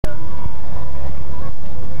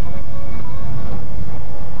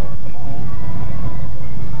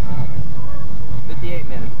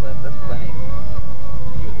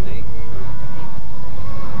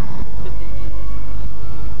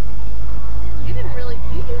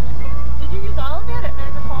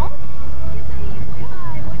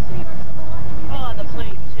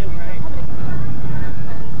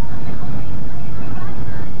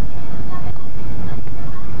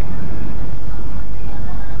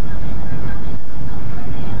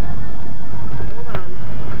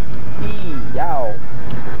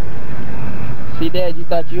Dad, you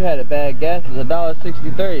thought you had a bad gas. It's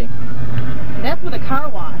 $1.63. That's with a car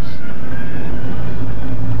wash.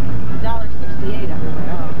 $1.68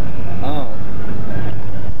 everywhere. Oh.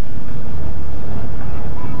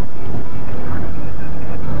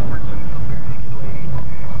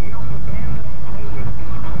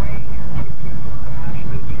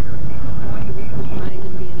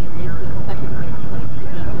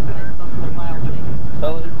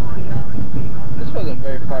 This wasn't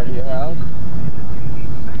very far to your house.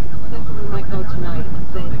 That's where we might go tonight.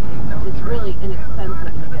 It's really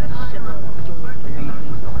inexpensive.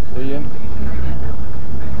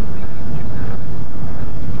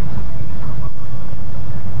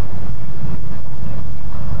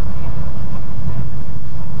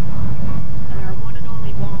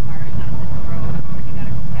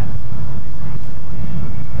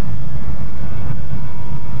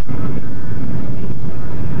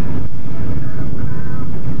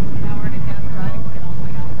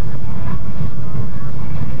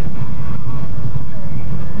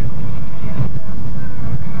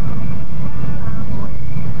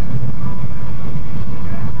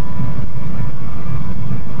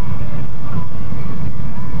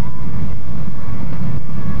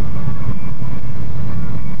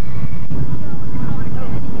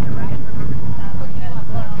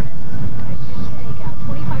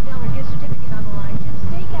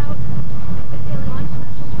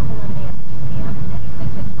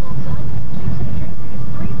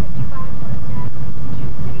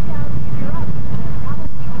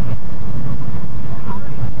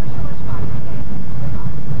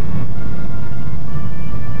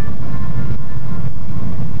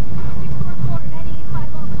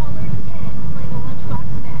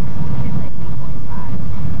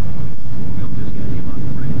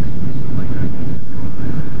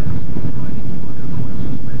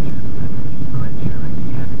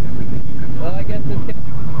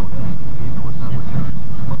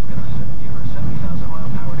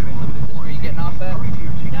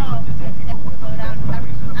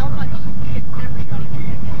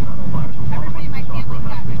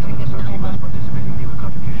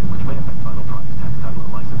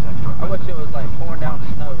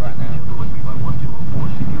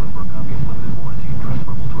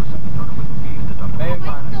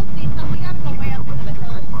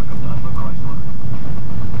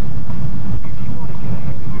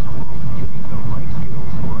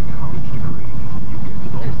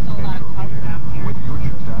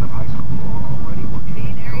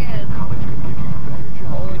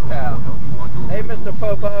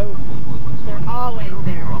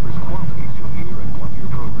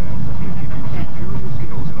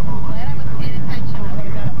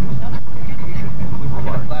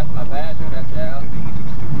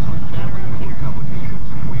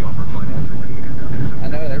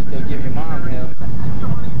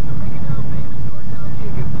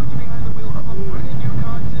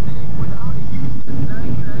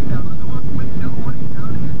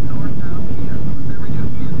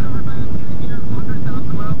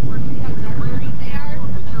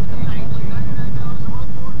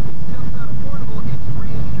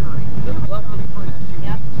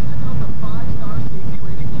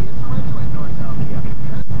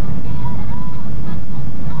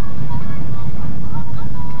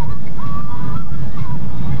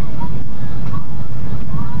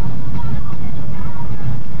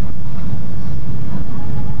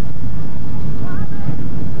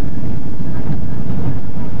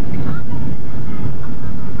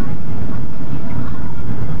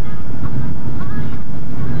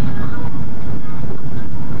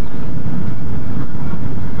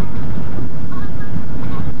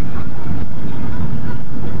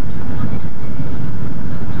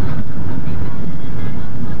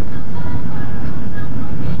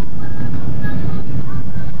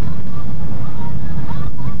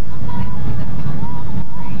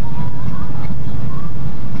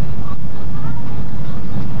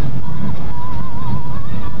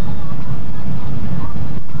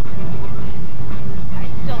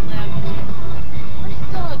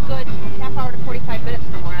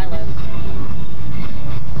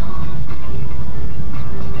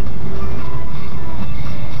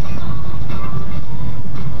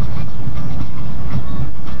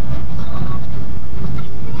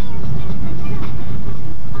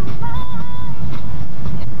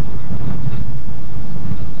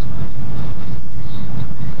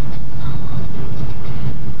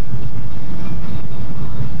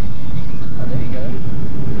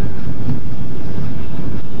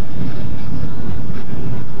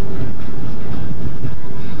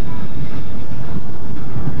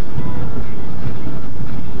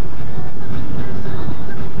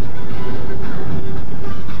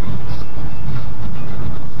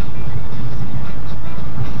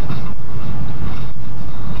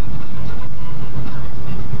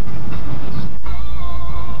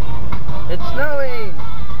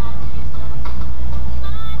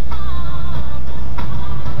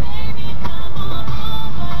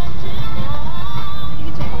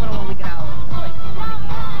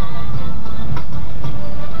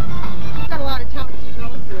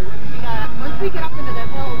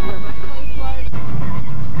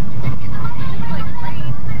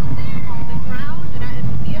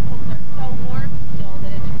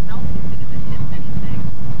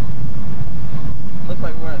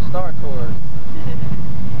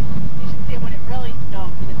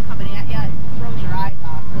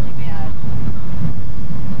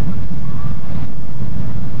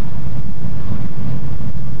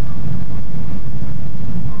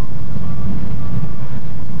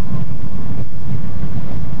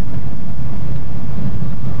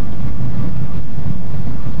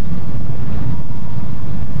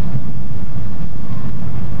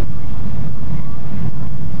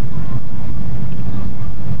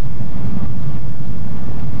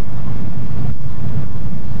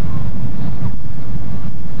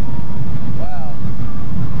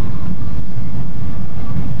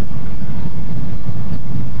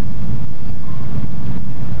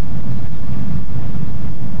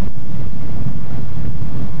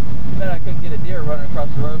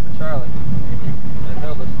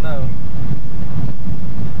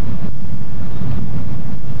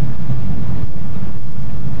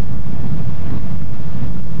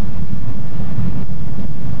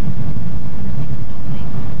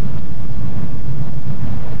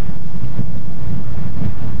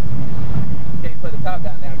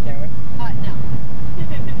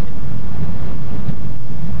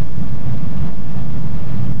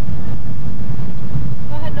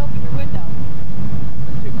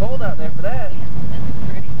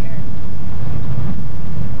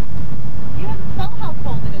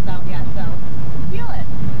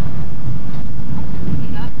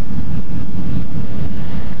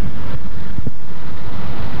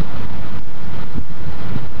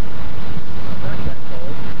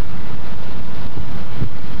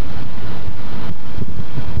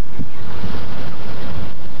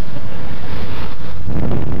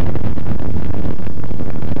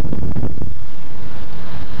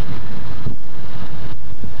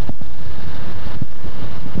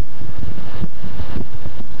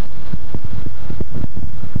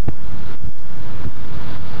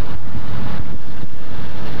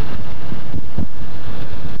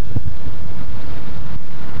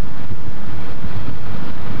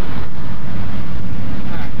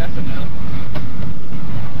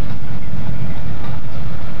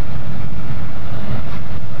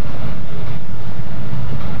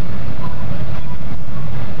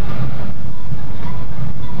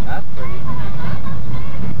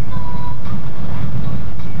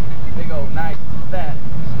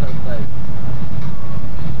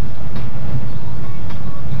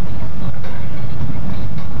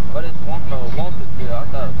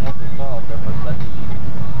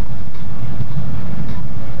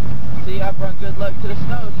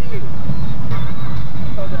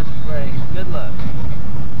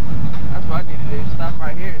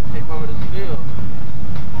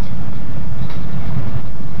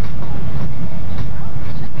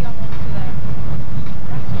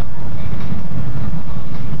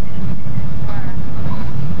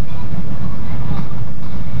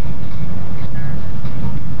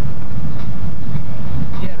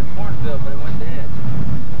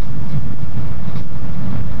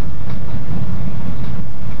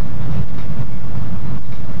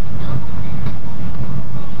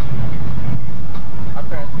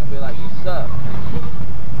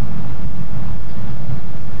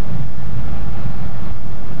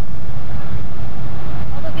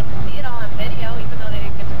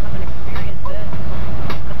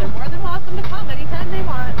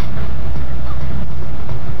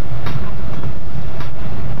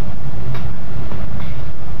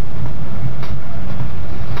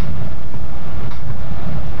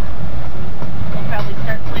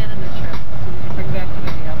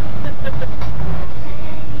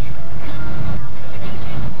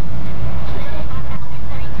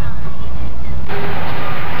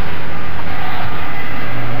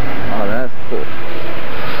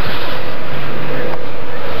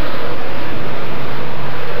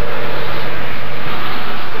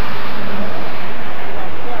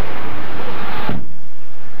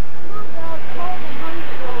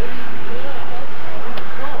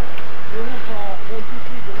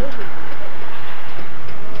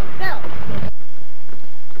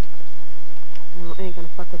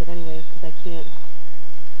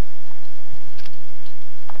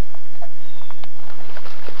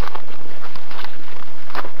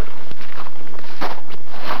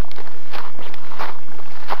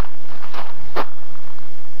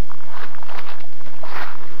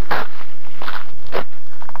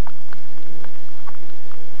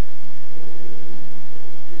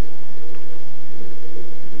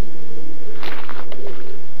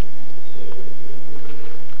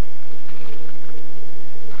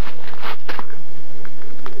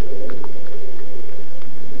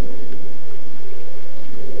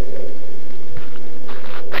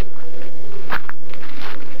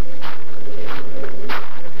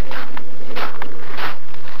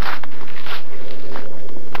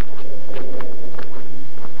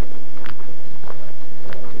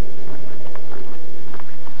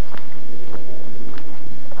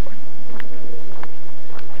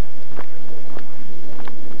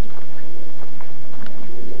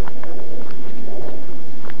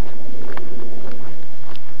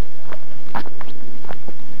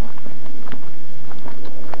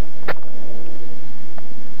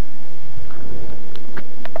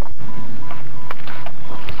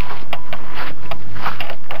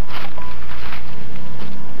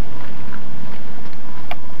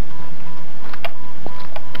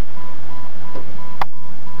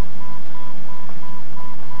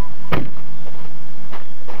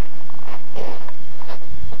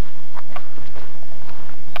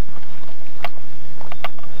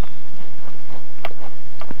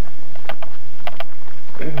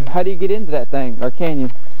 How do you get into that thing, or can you?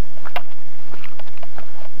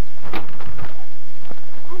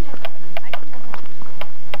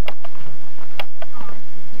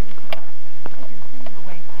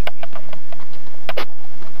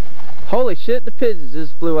 Holy shit, the pigeons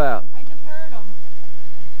just flew out. I just heard them.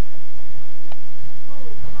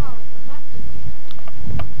 Holy cow, it's a mess in here.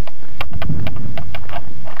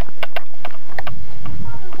 My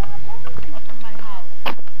father robbed everything from my house.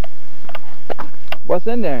 What's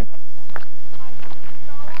in there? My wood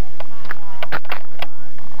stove, my little bar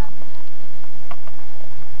cabinet,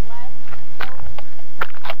 lead stove,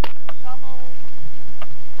 shovel,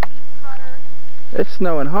 meat cutter. It's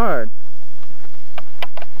snowing hard.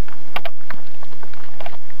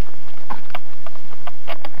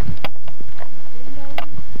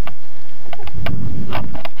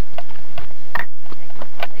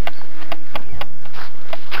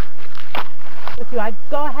 I'd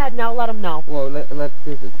go ahead now, let them know. Well,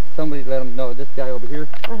 somebody let them know. This guy over here,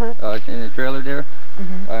 in the trailer there.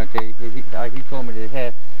 Okay, he told me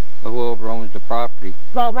that whoever owns the property.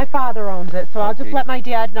 Well, my father owns it, so I'll just let my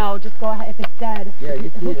dad know. Just go ahead if it's dead. Yeah,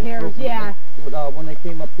 you see, who cares? Yeah. When they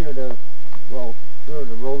came up here the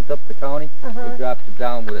roads up the county, they dropped it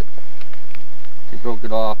down with it. They broke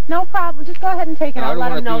it off. No problem. Just go ahead and take it. I'll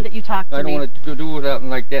let them know that you talked to me. I don't want to do something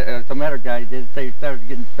like that. Some other guy did say he started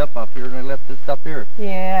getting stuff up here, and they left this stuff here.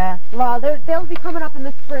 Yeah. Well, they'll be coming up in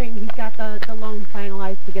the spring. He's got the loan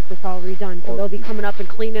finalized to get this all redone, so they'll be coming up and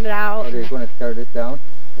cleaning it out. Are they going to tear this down?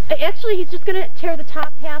 Actually, he's just going to tear the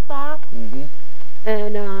top half off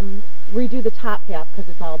and redo the top half because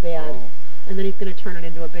it's all bad. Oh. And then he's going to turn it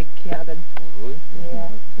into a big cabin. Oh, really? Yeah.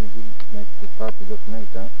 Makes this property look nice,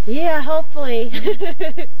 huh? Yeah, hopefully.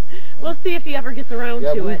 We'll see if he ever gets around to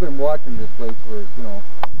it. Yeah, we've been watching this place for, in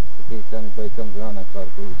case anybody comes around, I try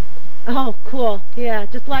to leave. Oh, cool. Yeah,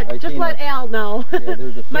 just let Al know. Yeah,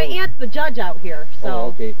 there's a My aunt's the judge out here, so. Oh,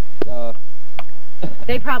 okay.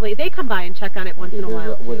 They come by and check on it once in a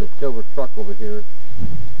while. With a silver truck over here.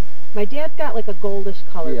 My dad's got like a goldish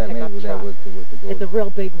color pickup truck. That was the gold. It's a real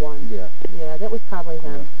big one. Yeah. Yeah, that was probably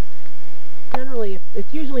them. Yeah. Generally,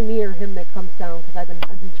 it's usually me or him that comes down because I've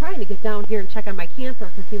been trying to get down here and check on my camper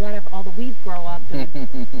because he let all the weeds grow up.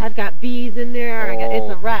 And I've got bees in there. It's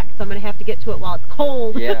a wreck, so I'm gonna have to get to it while it's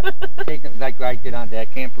cold. Yeah. Like I get on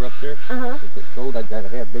that camper up there. If it's cold, I gotta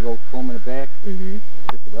have a big old comb in the back.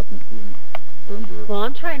 Pick it up and see them burn. Well,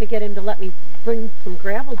 I'm trying to get him to let me bring some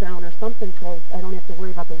gravel down or something so I don't have to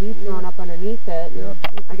worry about the weeds growing up underneath it. Yeah.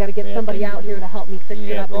 I got to get somebody out here to help me fix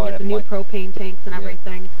it up and get the new propane tanks and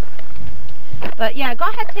everything. But yeah, go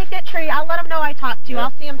ahead, take that tree. I'll let him know I talked to you.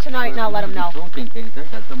 I'll see him tonight and I'll let him know. Propane tanks, I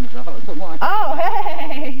got some on. Oh,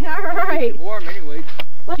 hey, all right. It's warm anyway.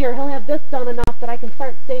 Well, here, he'll have this done enough that I can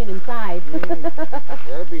start staying inside.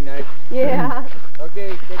 That'd be nice. Yeah.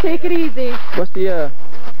 Okay. Take it easy. What's the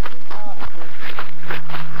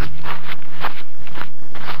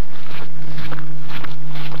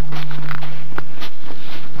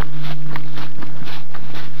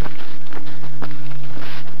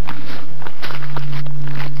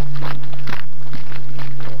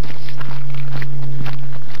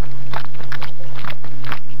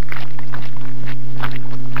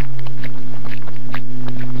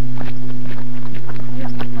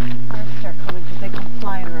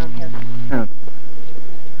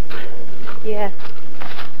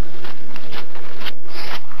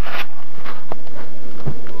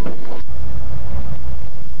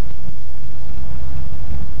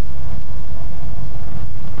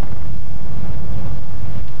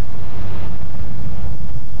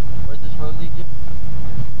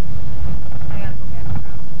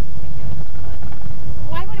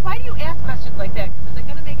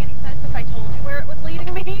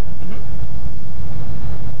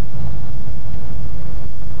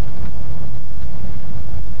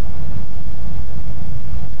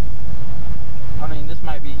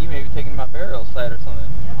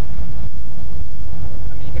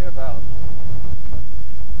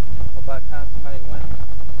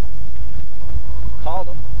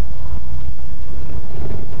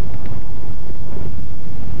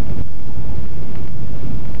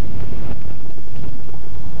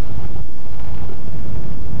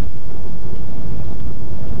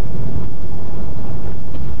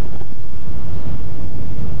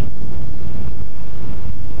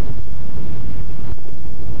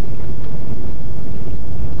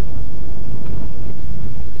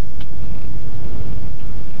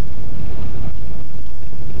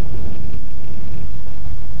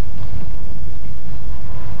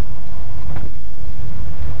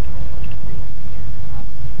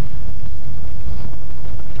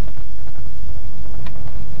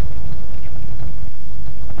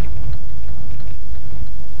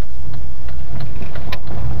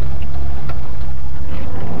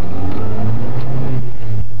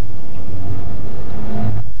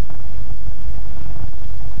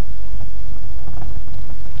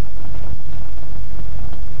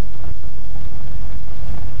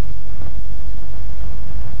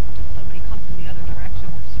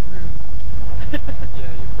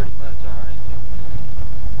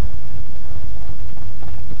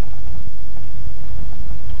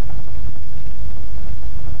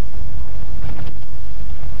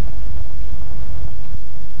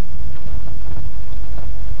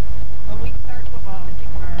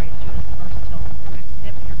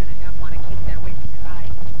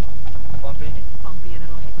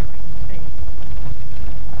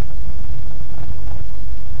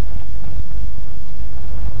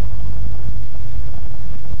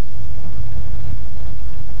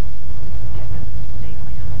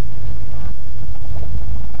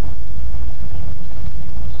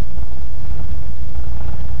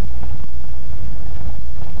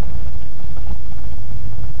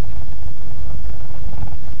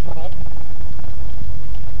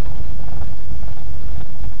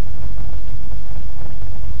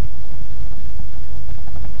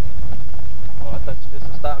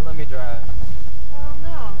drive? Well,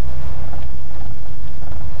 no.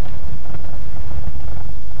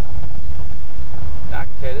 I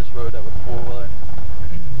can tear this road up with a four-wheeler.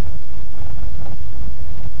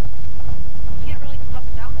 You can't really come up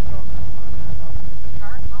and down this road with a four-wheeler, though, because if the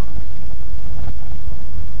car comes,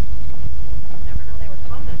 you never know they were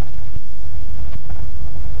coming.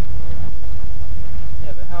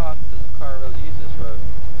 Yeah, but how often does a car really use this road?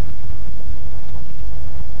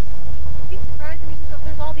 You'd be surprised. I mean,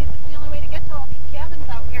 there's all these, it's the only way to get to all these cabins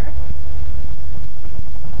out here.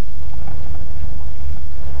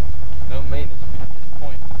 No maintenance fee at this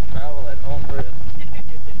point. Travel at own risk.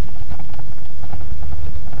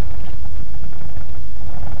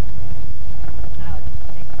 Now it's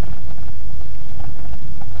safe.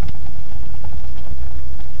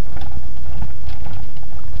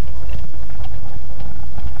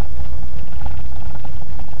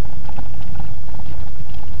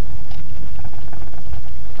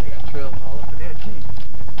 They got trails all up in there too.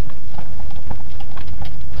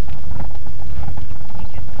 You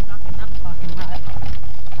get stuck in them fucking ruts.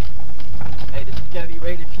 Hey, this is gotta be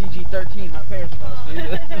rated PG-13. My parents are gonna see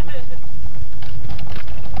this.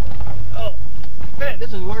 Oh, man,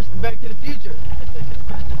 this is worse than Back to the Future.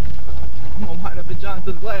 I'm gonna wind up in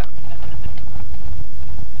Jonathan's lap.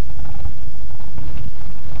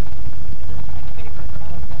 This is my favorite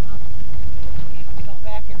road, huh? We used to go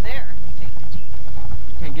back in there and take the Jeep.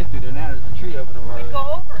 You can't get through there now. There's a tree over the We road.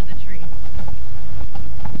 go over the tree.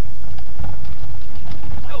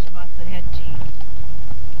 A bunch of us that had Jeeps.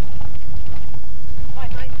 Why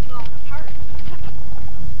mine's falling apart?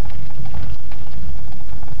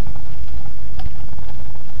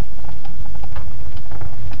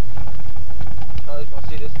 Charlie's gonna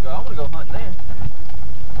see this and go, I wanna go hunting there.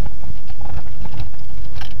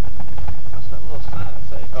 What's that little sign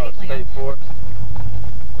say? Oh, State state land. forest.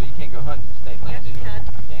 Well, you can't go hunting in state land, Yes, you anyway. can.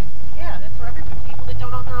 You can? Yeah, that's where people that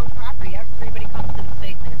don't own their own property, everybody comes to the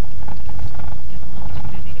state land. It's a little too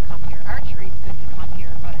busy to come here. Archery's good to come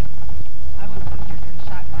here, but I wouldn't come here during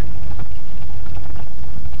shotgun.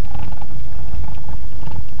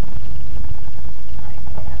 Like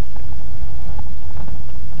that.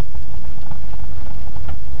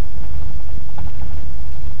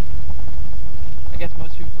 I guess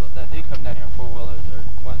most people that do come down here in four-wheelers are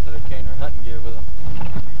ones that are carrying their hunting gear with them.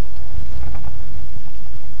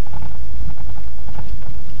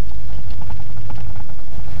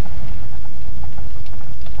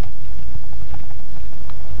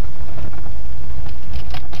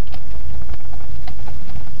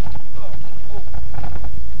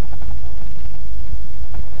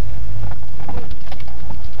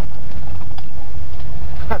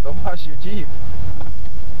 Have to wash your Jeep.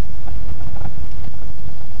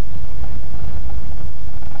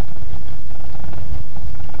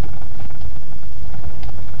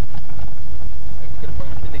 Maybe we could have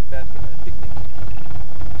brought a picnic basket and had a picnic.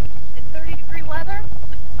 In 30-degree weather?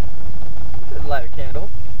 Could light a candle.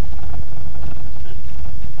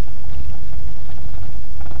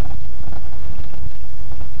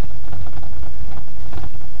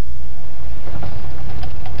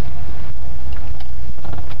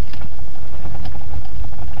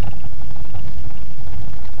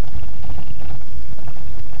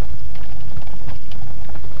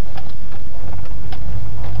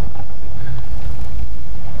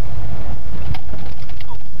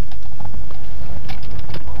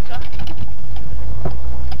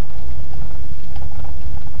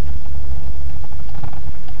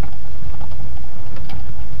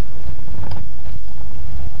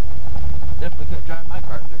 Definitely couldn't drive my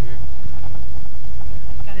car through here.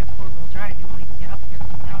 You gotta have four-wheel drive. You won't even get up here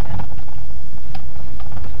without it.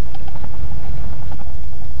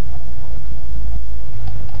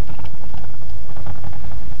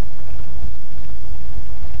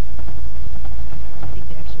 I need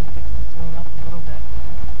to actually fix this road up a little bit.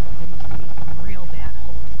 There used to be some real bad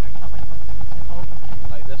holes where I felt like I was going to tip over.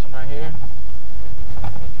 Like this one right here.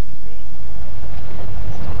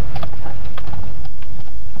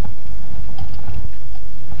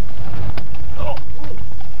 Oh!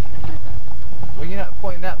 Well, you're not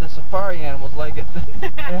pointing out the safari animals like it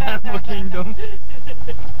in Animal Kingdom.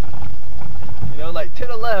 You know, like to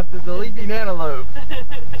the left is the leaping antelope.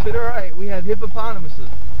 To the right, we have hippopotamuses.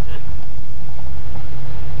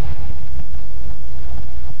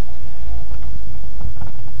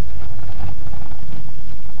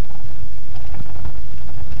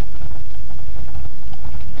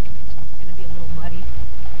 It's going to be a little muddy.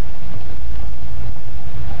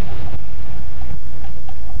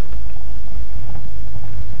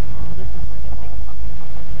 Oh, this is where that big fucking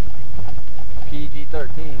hole is, I think. PG-13.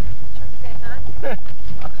 Turn it back on.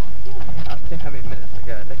 I See how many minutes I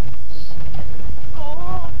got.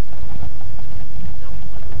 Oh.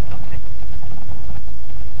 Okay.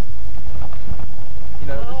 You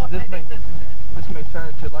know, this may turn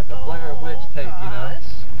into like a Blair Witch tape, you know.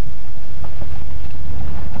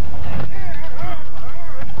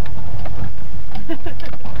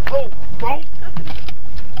 Oh, boom!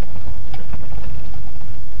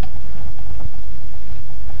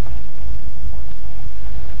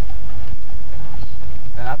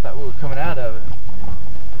 And I thought we were coming out of it.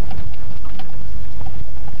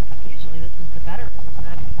 Usually this is the better and there's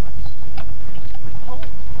not as much. Oh,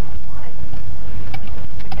 why?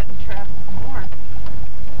 I've been getting traveled more.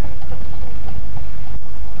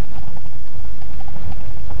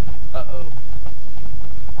 Uh-oh.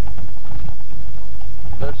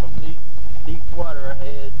 There's some deep water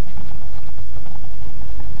ahead.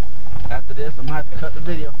 After this, I might have to cut the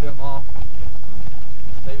video film off.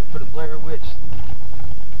 Save it for the Blair Witch.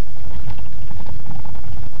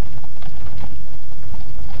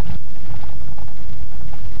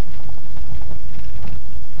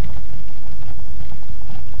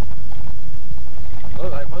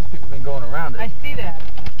 Looks like most people have been going around it. I see that.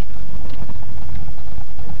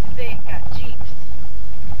 They got Jeeps.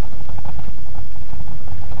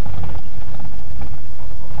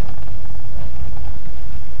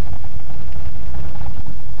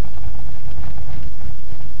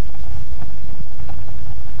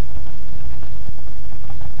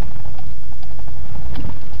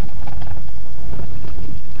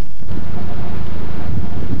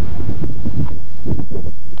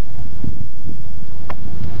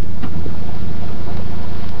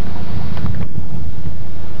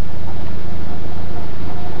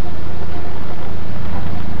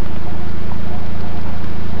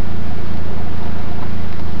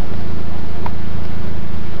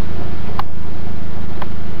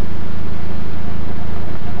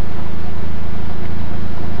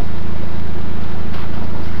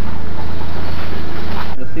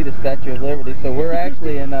 See the Statue of Liberty. So we're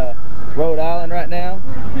actually in